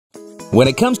When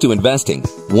it comes to investing,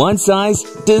 one size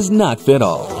does not fit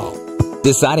all.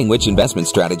 Deciding which investment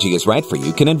strategy is right for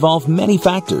you can involve many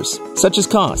factors, such as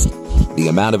cost, the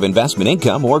amount of investment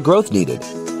income or growth needed,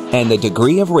 and the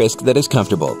degree of risk that is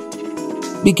comfortable.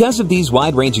 Because of these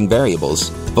wide-ranging variables,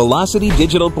 Velocity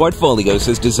Digital Portfolios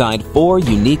has designed 4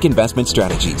 unique investment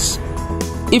strategies.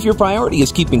 If your priority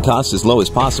is keeping costs as low as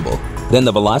possible, then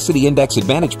the Velocity Index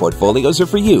Advantage portfolios are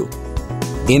for you.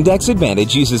 Index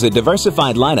Advantage uses a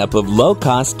diversified lineup of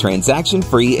low-cost,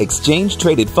 transaction-free,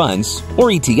 exchange-traded funds, or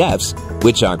ETFs,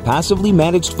 which are passively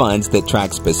managed funds that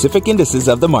track specific indices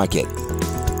of the market.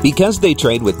 Because they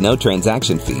trade with no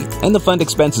transaction fee and the fund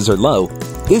expenses are low,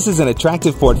 this is an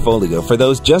attractive portfolio for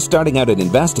those just starting out in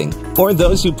investing or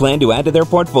those who plan to add to their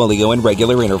portfolio in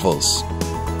regular intervals.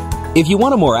 If you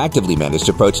want a more actively managed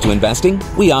approach to investing,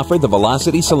 we offer the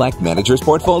Velocity Select Managers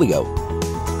Portfolio.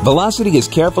 Velocity has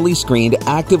carefully screened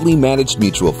actively managed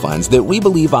mutual funds that we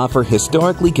believe offer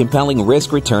historically compelling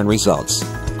risk-return results.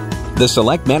 The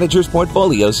Select Managers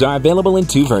portfolios are available in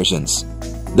 2 versions.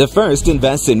 The first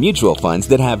invests in mutual funds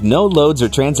that have no loads or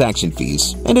transaction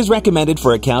fees and is recommended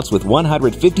for accounts with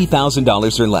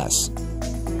 $150,000 or less.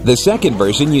 The second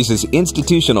version uses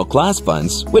institutional class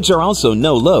funds, which are also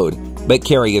no load, but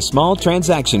carry a small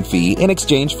transaction fee in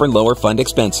exchange for lower fund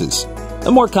expenses,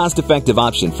 a more cost-effective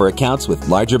option for accounts with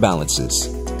larger balances.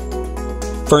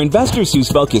 For investors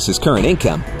whose focus is current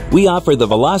income, we offer the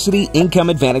Velocity Income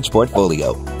Advantage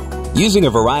portfolio. Using a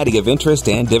variety of interest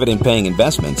and dividend-paying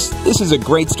investments, this is a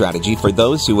great strategy for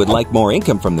those who would like more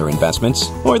income from their investments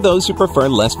or those who prefer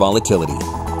less volatility.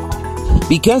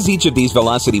 Because each of these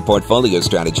Velocity portfolio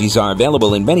strategies are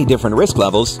available in many different risk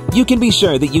levels, you can be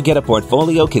sure that you get a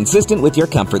portfolio consistent with your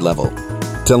comfort level.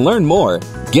 To learn more,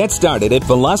 get started at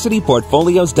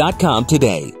velocityportfolios.com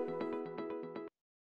today.